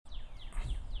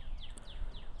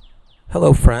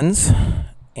Hello, friends,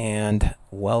 and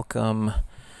welcome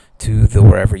to the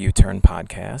Wherever You Turn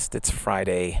podcast. It's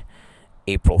Friday,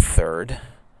 April 3rd,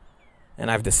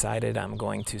 and I've decided I'm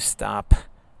going to stop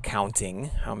counting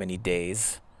how many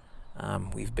days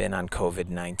we've been on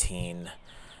COVID-19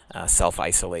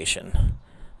 self-isolation.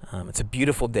 It's a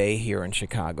beautiful day here in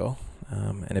Chicago,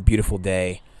 and a beautiful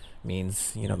day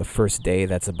means, the first day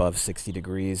that's above 60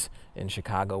 degrees in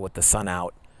Chicago with the sun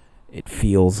out. It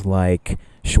feels like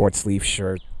short sleeve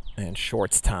shirt and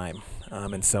shorts time.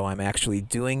 And so I'm actually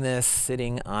doing this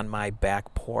sitting on my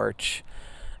back porch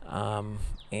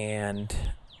and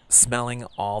smelling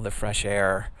all the fresh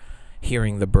air,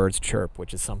 hearing the birds chirp,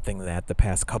 which is something that the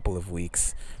past couple of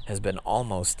weeks has been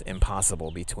almost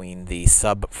impossible between the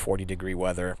sub 40 degree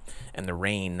weather and the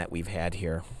rain that we've had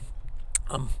here.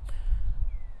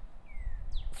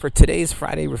 For today's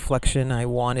Friday reflection, I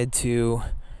wanted to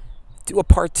do a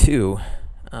part two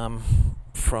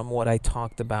from what I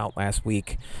talked about last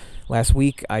week. Last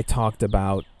week, I talked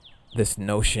about this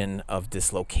notion of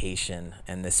dislocation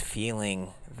and this feeling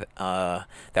that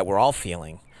we're all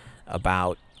feeling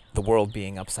about the world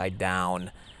being upside down,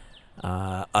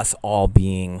 us all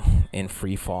being in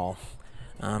free fall.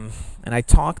 And I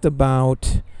talked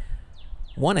about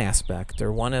one aspect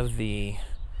or one of the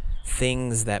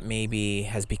things that maybe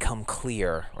has become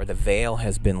clear or the veil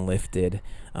has been lifted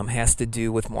has to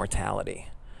do with mortality,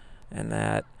 and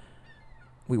that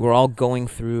we were all going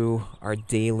through our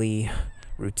daily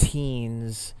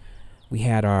routines. We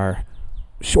had our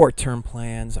short-term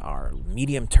plans, our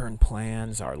medium-term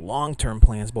plans, our long-term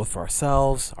plans, both for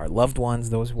ourselves, our loved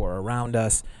ones, those who are around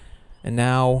us, and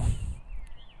now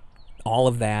all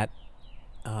of that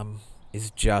is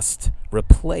just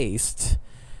replaced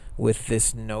with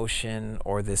this notion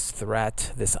or this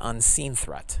threat, this unseen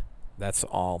threat that's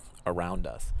all around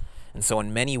us. And so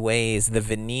in many ways, the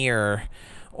veneer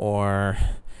or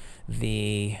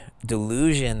the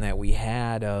delusion that we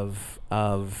had of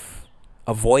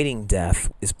avoiding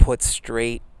death is put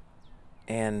straight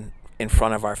and in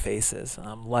front of our faces.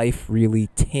 Life really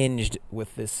tinged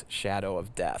with this shadow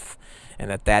of death, and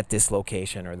that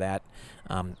dislocation or that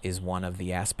is one of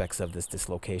the aspects of this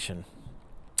dislocation.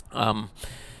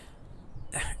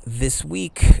 This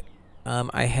week,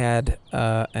 I had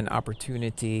an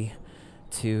opportunity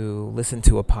to listen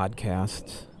to a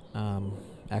podcast,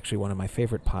 actually one of my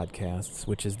favorite podcasts,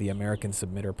 which is the American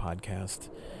Submitter podcast.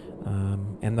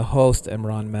 And the host,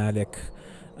 Imran Malik,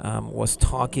 was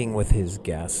talking with his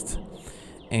guest.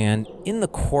 And in the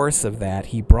course of that,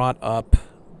 he brought up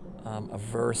a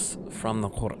verse from the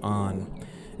Quran,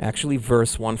 actually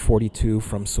verse 142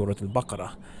 from Surah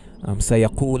Al-Baqarah.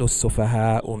 سيقول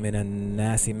السفهاء من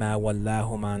الناس ما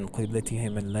ولاهم عن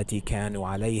قبلتهم التي كانوا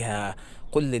عليها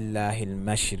قل لله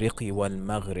المشرق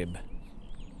والمغرب.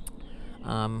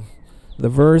 The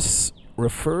verse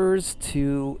refers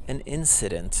to an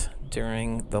incident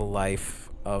during the life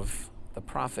of the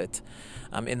Prophet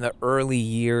in the early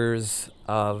years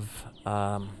of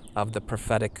the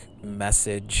prophetic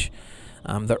message.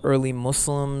 The early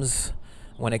Muslims,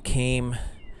 when it came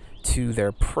to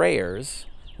their prayers,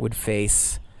 would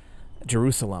face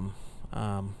Jerusalem.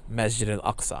 Masjid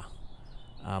al-Aqsa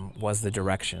was the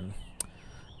direction.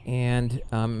 And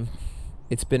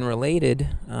it's been related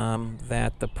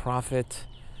that the Prophet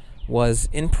was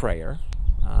in prayer.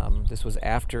 This was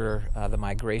after the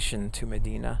migration to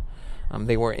Medina.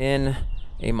 They were in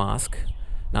a mosque,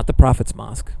 not the Prophet's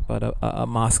mosque, but a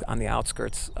mosque on the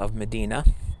outskirts of Medina.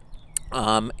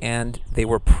 And they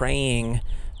were praying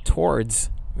towards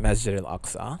Masjid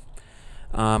al-Aqsa.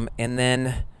 And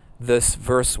then this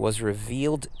verse was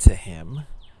revealed to him,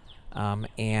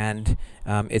 and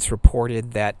it's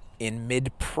reported that in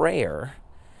mid-prayer,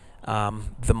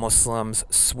 the Muslims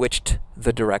switched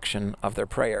the direction of their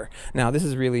prayer. Now, this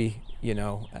is really,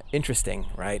 interesting,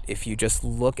 right? If you just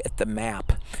look at the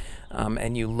map,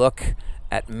 and you look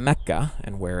at Mecca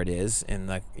and where it is in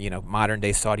the,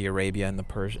 modern-day Saudi Arabia and the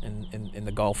in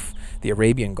the Gulf, the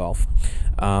Arabian Gulf.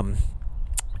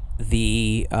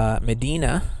 The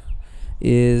Medina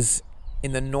is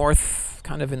in the north,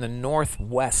 kind of in the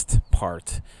northwest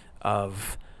part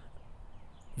of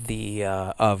the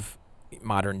of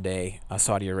modern day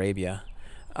Saudi Arabia,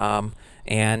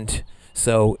 and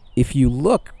so if you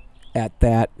look at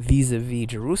that vis-a-vis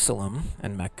Jerusalem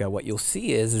and Mecca, what you'll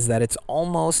see is that it's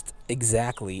almost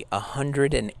exactly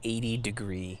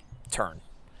 180-degree turn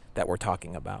that we're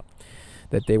talking about.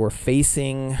 That they were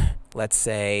facing, let's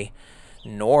say,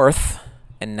 north,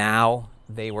 and now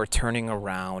they were turning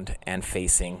around and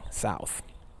facing south.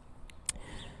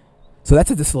 So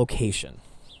that's a dislocation.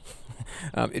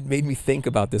 It made me think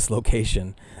about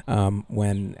dislocation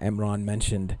when Imran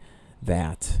mentioned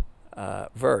that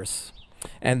verse.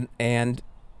 And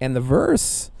the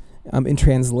verse in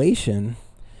translation,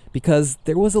 because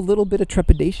there was a little bit of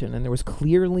trepidation and there was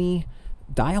clearly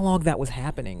dialogue that was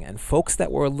happening and folks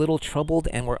that were a little troubled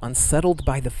and were unsettled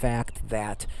by the fact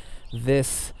that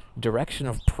this direction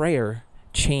of prayer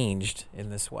changed in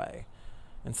this way.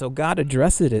 And so God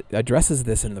addresses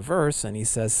this in the verse, and he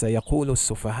says, سَيَقُولُ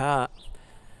السُّفَهَاء.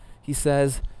 He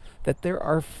says that there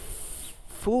are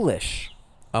foolish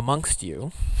amongst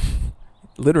you.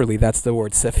 Literally, that's the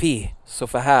word safi,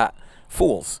 sufaha,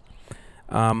 fools,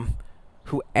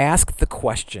 who ask the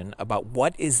question about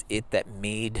what is it that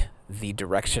made the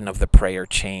direction of the prayer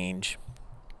change.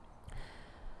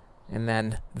 And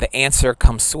then the answer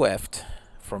comes swift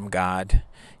from God.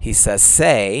 He says,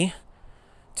 say,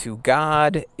 to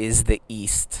God is the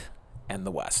east and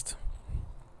the west.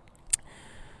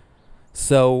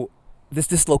 So this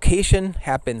dislocation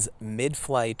happens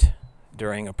mid-flight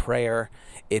during a prayer.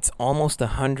 It's almost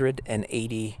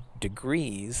 180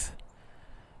 degrees.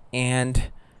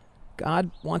 And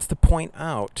God wants to point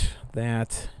out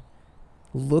that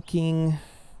looking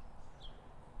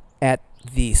at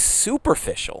the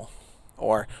superficial,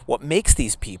 or what makes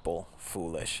these people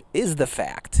foolish, is the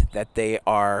fact that they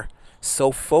are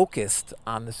so focused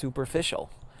on the superficial.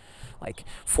 Like,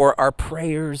 for our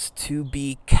prayers to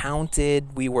be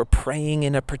counted, we were praying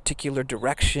in a particular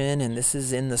direction, and this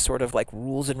is in the sort of like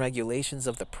rules and regulations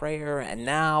of the prayer, and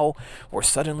now we're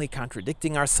suddenly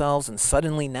contradicting ourselves, and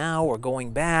suddenly now we're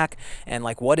going back, and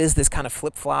like, what is this kind of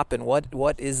flip-flop, and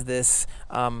what is this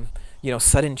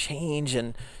sudden change,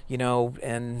 and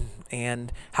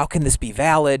and how can this be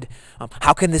valid?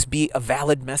 How can this be a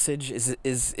valid message? Is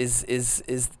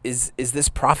this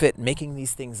prophet making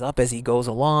these things up as he goes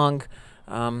along?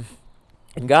 And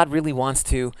God really wants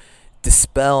to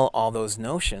dispel all those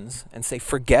notions and say,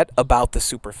 forget about the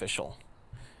superficial.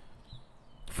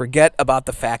 Forget about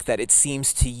the fact that it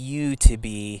seems to you to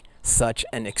be such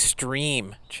an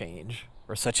extreme change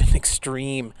or such an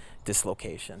extreme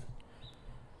dislocation.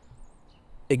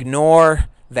 Ignore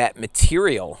that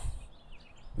material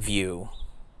view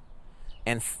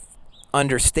and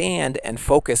understand and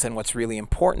focus on what's really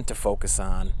important to focus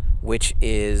on, which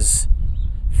is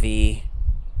the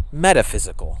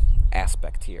metaphysical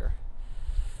aspect here.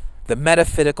 The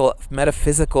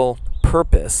metaphysical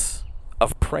purpose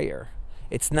of prayer.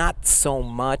 It's not so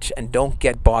much, and don't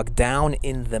get bogged down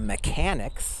in the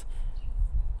mechanics,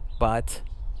 but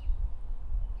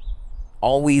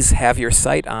always have your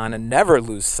sight on and never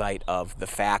lose sight of the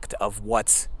fact of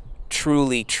what's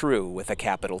truly true with a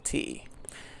capital T.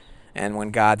 And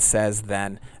when God says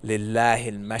then,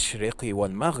 لِلَّهِ الْمَشْرِقِ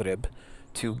وَالْمَغْرِبِ,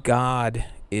 to God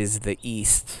is the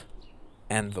east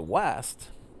and the west,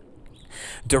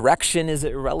 direction is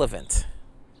irrelevant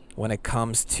when it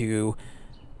comes to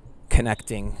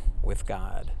connecting with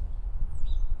God.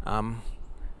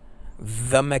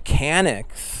 The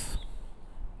mechanics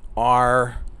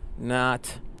are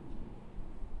not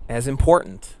as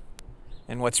important.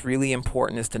 And what's really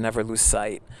important is to never lose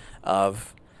sight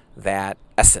of that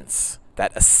essence,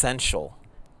 that essential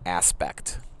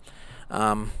aspect.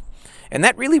 And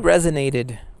that really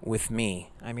resonated with me.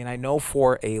 I mean, I know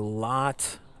for a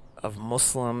lot of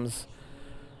Muslims,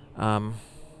 the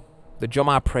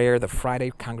Jummah prayer, the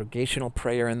Friday congregational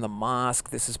prayer in the mosque,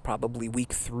 this is probably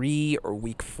week 3 or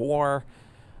week 4,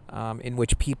 in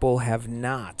which people have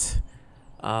not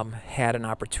had an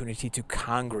opportunity to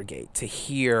congregate, to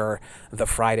hear the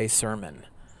Friday sermon.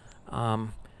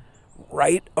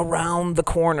 Right around the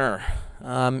corner,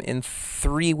 in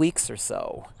 3 weeks or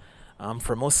so,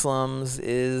 for Muslims,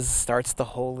 starts the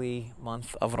holy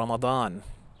month of Ramadan.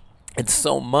 And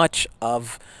so much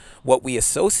of what we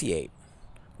associate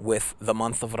with the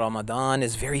month of Ramadan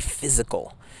is very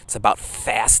physical. It's about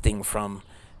fasting from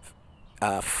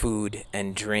food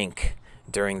and drink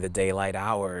during the daylight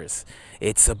hours.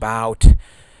 It's about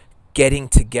getting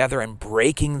together and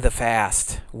breaking the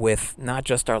fast with not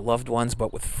just our loved ones,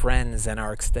 but with friends and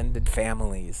our extended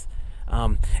families.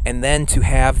 And then to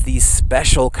have these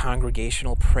special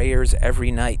congregational prayers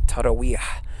every night, Taraweeh.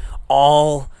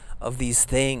 All of these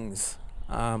things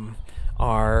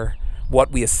are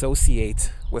what we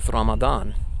associate with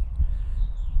Ramadan.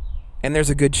 And there's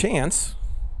a good chance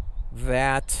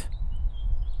that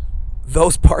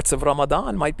those parts of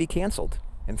Ramadan might be canceled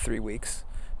in 3 weeks.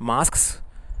 Mosques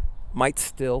might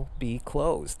still be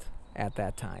closed at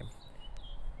that time.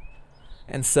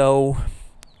 And so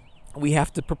we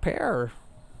have to prepare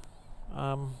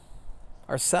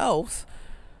ourselves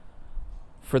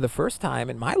for the first time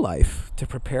in my life to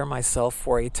prepare myself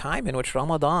for a time in which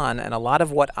Ramadan and a lot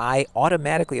of what I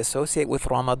automatically associate with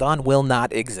Ramadan will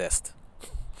not exist.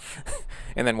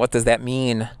 And then what does that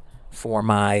mean for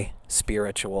my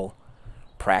spiritual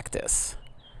practice?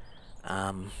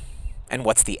 And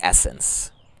what's the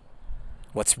essence?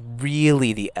 What's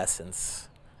really the essence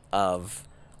of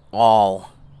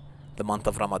all the month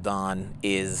of Ramadan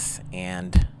is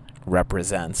and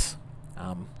represents?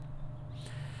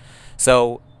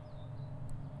 So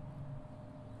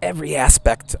every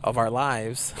aspect of our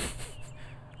lives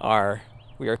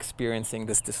we are experiencing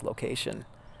this dislocation.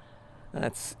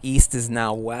 That's east is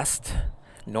now west,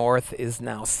 north is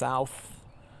now south,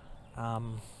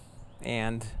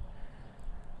 and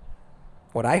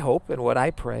what I hope and what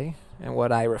I pray and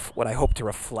what I hope to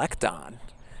reflect on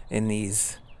in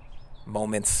these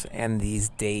moments and these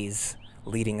days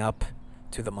leading up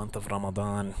to the month of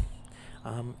Ramadan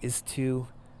is to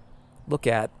look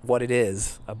at what it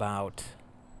is about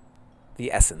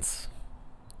the essence.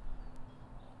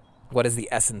 What is the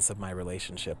essence of my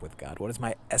relationship with God? What is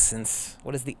my essence?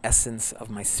 What is the essence of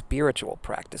my spiritual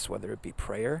practice, whether it be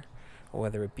prayer or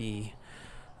whether it be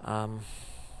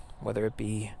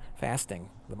fasting,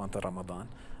 the month of Ramadan?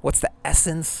 What's the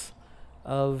essence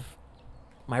of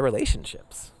my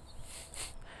relationships?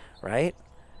 Right?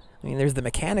 I mean, there's the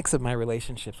mechanics of my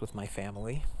relationships with my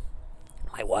family,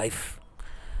 my wife,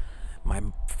 my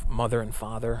mother and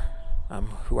father,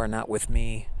 who are not with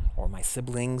me, or my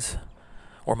siblings,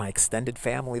 or my extended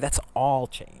family. That's all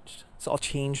changed. It's all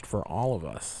changed for all of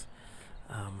us.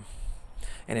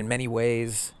 And in many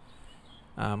ways,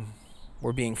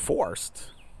 we're being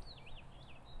forced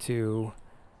to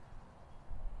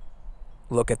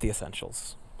look at the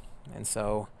essentials. And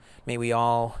so may we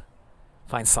all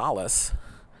find solace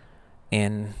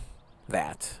in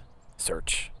that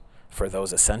search for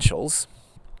those essentials.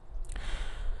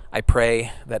 I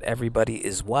pray that everybody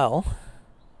is well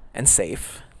and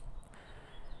safe,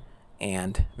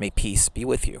 and may peace be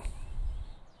with you.